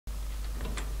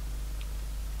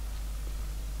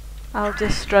I'll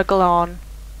just struggle on.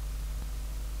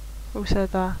 Who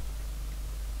said that?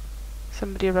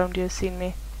 Somebody around here has seen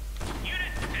me.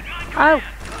 Ow!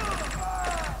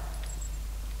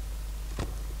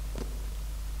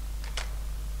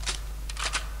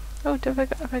 Oh, did I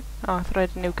got a... Oh, I thought I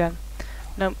had a new gun.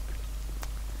 Nope.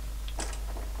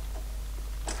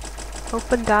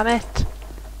 Open, damn it!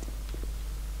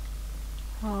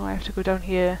 Oh, I have to go down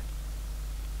here.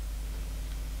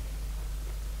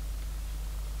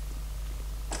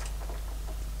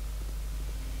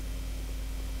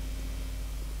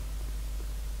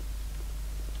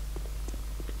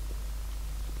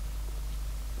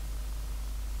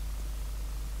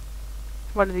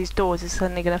 One of these doors is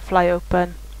suddenly going to fly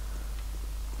open.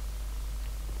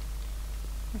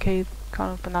 Okay,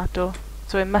 can't open that door.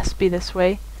 So it must be this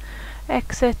way.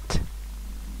 Exit!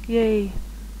 Yay!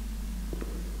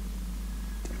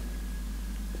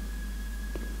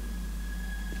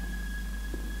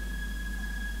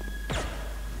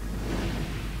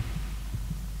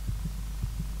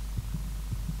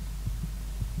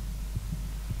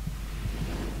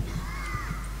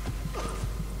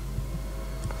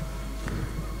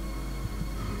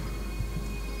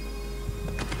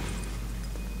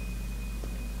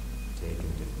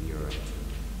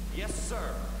 Yes,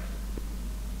 sir.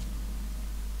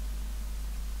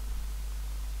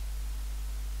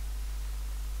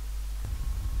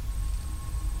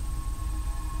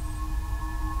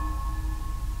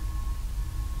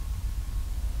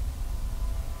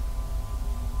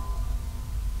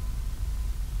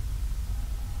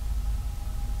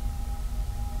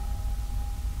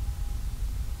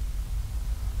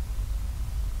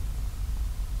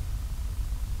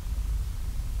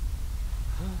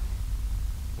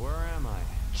 Where am I?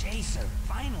 Chaser,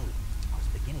 finally! I was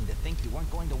beginning to think you weren't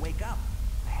going to wake up.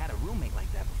 I had a roommate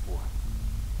like that before.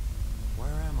 Where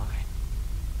am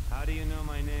I? How do you know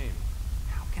my name?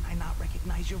 How can I not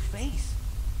recognize your face?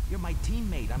 You're my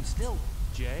teammate, I'm still...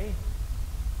 Jay?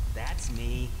 That's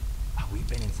me. Oh, we've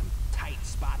been in some tight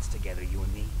spots together, you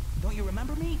and me. Don't you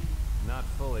remember me? Not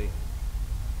fully.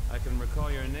 I can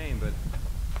recall your name, but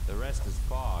the rest is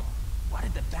fog. What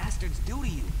did the bastards do to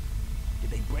you?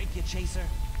 Did they break you, Chaser?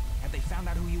 Have they found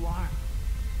out who you are?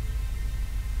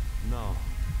 No.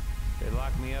 They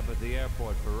locked me up at the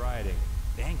airport for riding.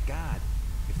 Thank God.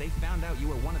 If they found out you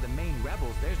were one of the main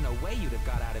rebels, there's no way you'd have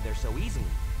got out of there so easily.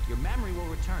 Your memory will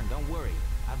return, don't worry.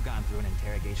 I've gone through an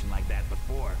interrogation like that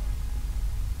before.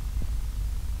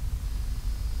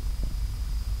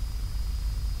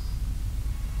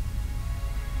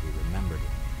 We remembered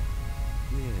it.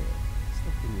 Yeah,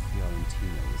 something with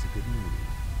Fiorentino is a good move.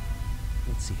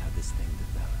 Let's see how this thing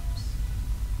develops.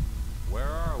 Where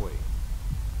are we?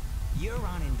 You're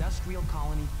on Industrial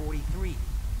Colony 43.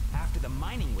 After the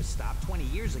mining was stopped 20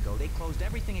 years ago, they closed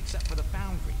everything except for the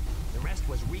foundry. The rest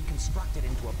was reconstructed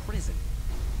into a prison.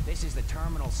 This is the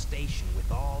terminal station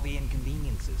with all the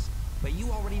inconveniences. But you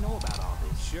already know about all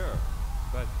this. Sure,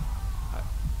 but I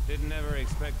didn't ever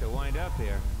expect to wind up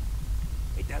here.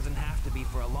 It doesn't have to be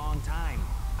for a long time.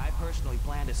 I personally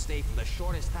plan to stay for the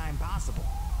shortest time possible.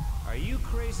 Are you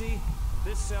crazy?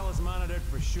 This cell is monitored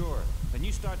for sure. And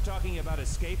you start talking about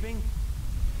escaping?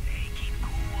 Hey, keep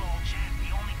cool, old chap.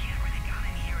 The only camera they got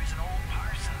in here is an old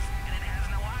Parsons, and it has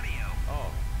no audio.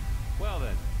 Oh, well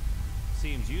then.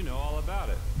 Seems you know all about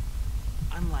it.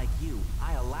 Unlike you,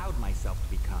 I allowed myself to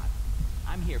be caught.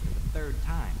 I'm here for the third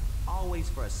time, always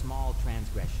for a small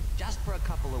transgression, just for a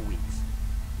couple of weeks.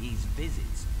 These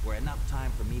visits were enough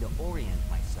time for me to orient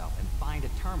myself and find a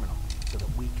terminal so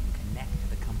that we can connect to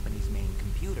the company's main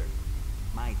computer.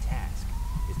 My task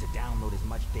is to download as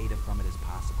much data from it as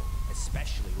possible,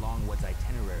 especially Longwood's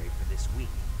itinerary for this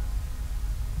week.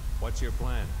 What's your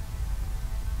plan?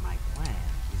 My plan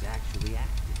is actually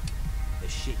active. The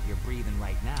shit you're breathing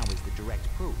right now is the direct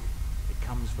proof. It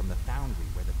comes from the foundry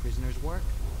where the prisoners work.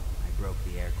 I broke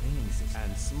the air cleaning system.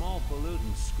 And small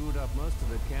pollutants screwed up most of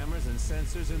the cameras and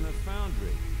sensors in the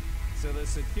foundry. So the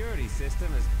security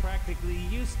system is practically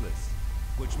useless.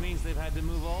 Which means they've had to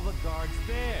move all the guards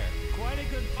there. Quite a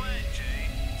good plan,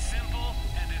 Jay. Simple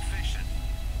and efficient.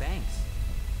 Thanks.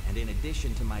 And in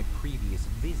addition to my previous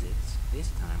visits,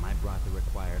 this time I brought the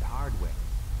required hardware.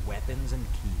 Weapons and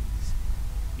keys.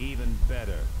 Even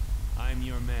better. I'm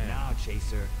your man. Now,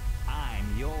 Chaser, I'm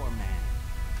your man.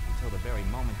 Until the very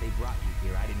moment they brought you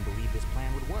here, I didn't believe this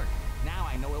plan would work. Now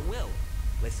I know it will.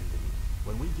 Listen to me.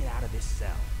 When we get out of this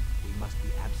cell, we must be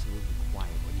absolutely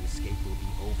quiet or the escape will be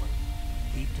over.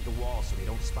 Keep to the wall so they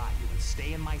don't spot you, and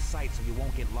stay in my sight so you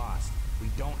won't get lost. We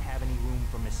don't have any room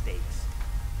for mistakes.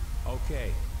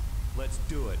 Okay, let's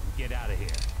do it and get out of here.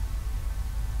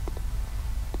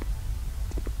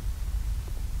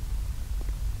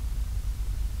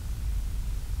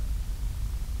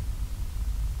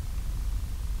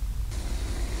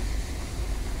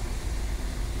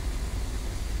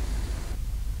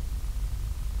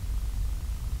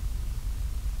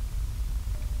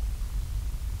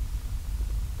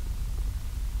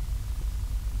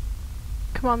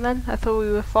 Come on then, I thought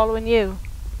we were following you.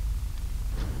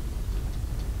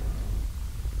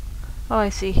 Oh, I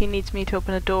see, he needs me to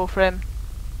open a door for him.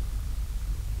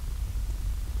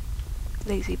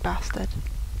 Lazy bastard.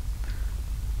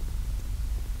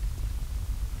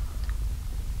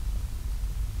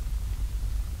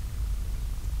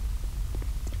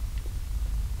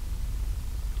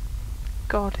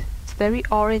 God, it's very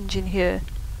orange in here.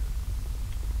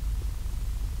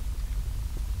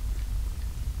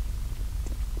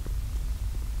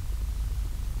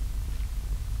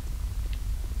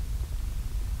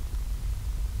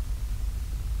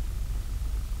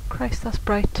 Christ, that's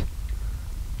bright.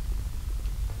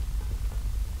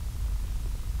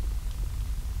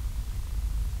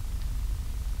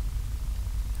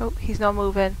 Oh, he's not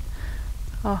moving.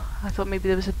 Oh, I thought maybe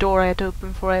there was a door I had to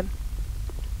open for him.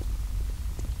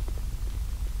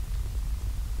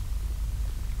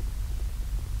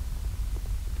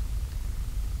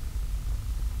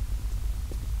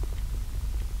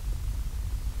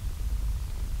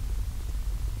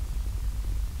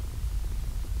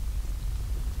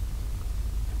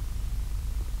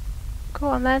 Go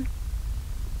on then.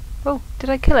 Oh, did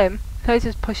I kill him? Did I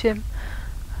just push him?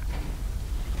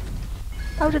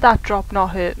 How did that drop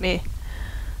not hurt me?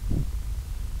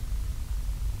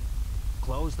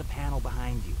 Close the panel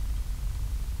behind you.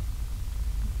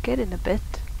 Get in a bit.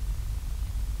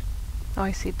 Oh,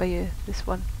 I see by you. This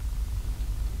one.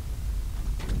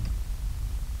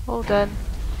 All done.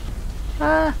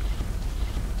 Ah!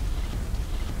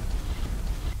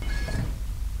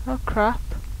 Oh crap.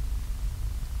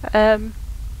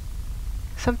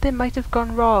 Something might have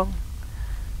gone wrong.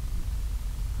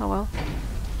 Oh well.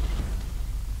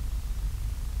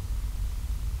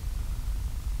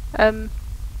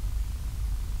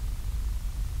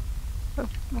 Oh,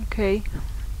 okay.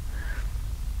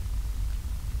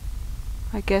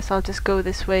 I guess I'll just go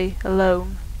this way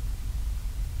alone.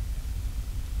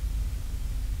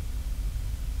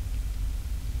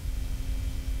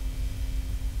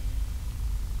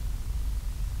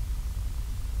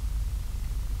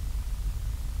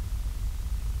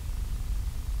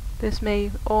 This may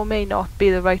or may not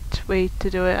be the right way to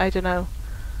do it, I don't know.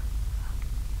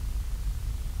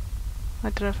 I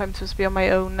don't know if I'm supposed to be on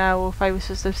my own now or if I was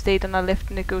supposed to have stayed on a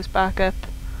lift and it goes back up.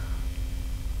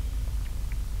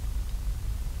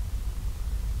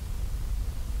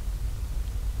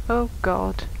 Oh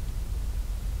god.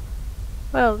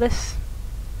 Well, this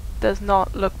does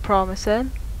not look promising.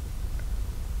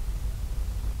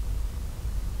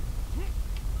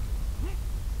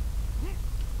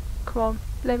 Come on,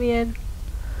 let me in.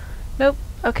 Nope,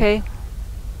 okay.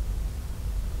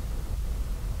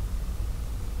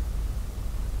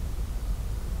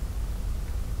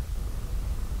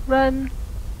 Run.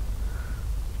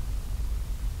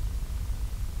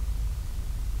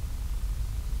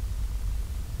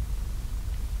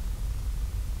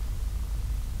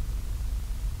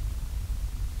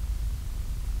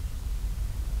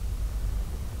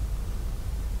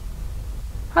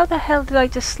 How the hell did I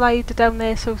just slide down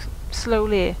there so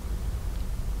slowly?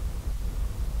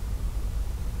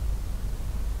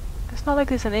 It's not like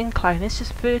there's an incline, it's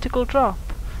just vertical drop.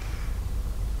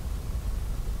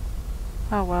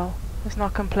 Oh well, let's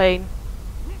not complain.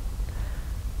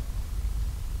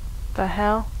 The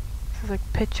hell? This is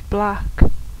like pitch black.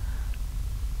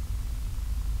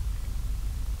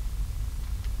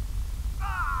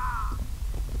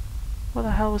 What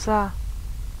the hell was that?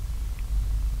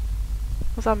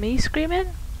 Was that me screaming?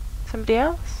 Somebody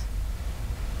else?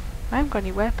 I haven't got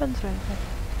any weapons or anything.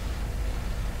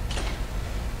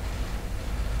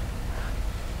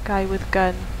 Guy with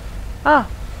gun. Ah!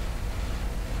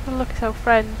 Oh, look, it's our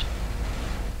friend.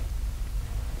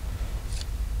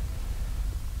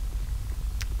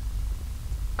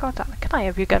 God damn it, can I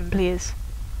have your gun, please?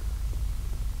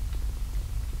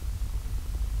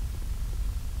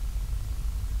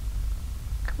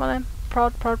 Come on then.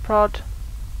 Prod, prod, prod.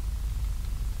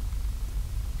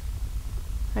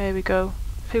 There we go.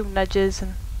 A few nudges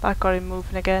and that got him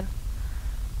moving again.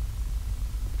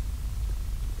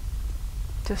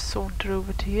 Just saunter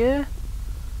over to here.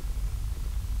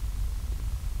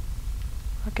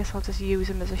 I guess I'll just use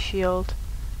him as a shield.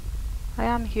 I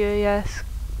am here, yes.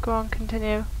 Go on,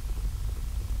 continue.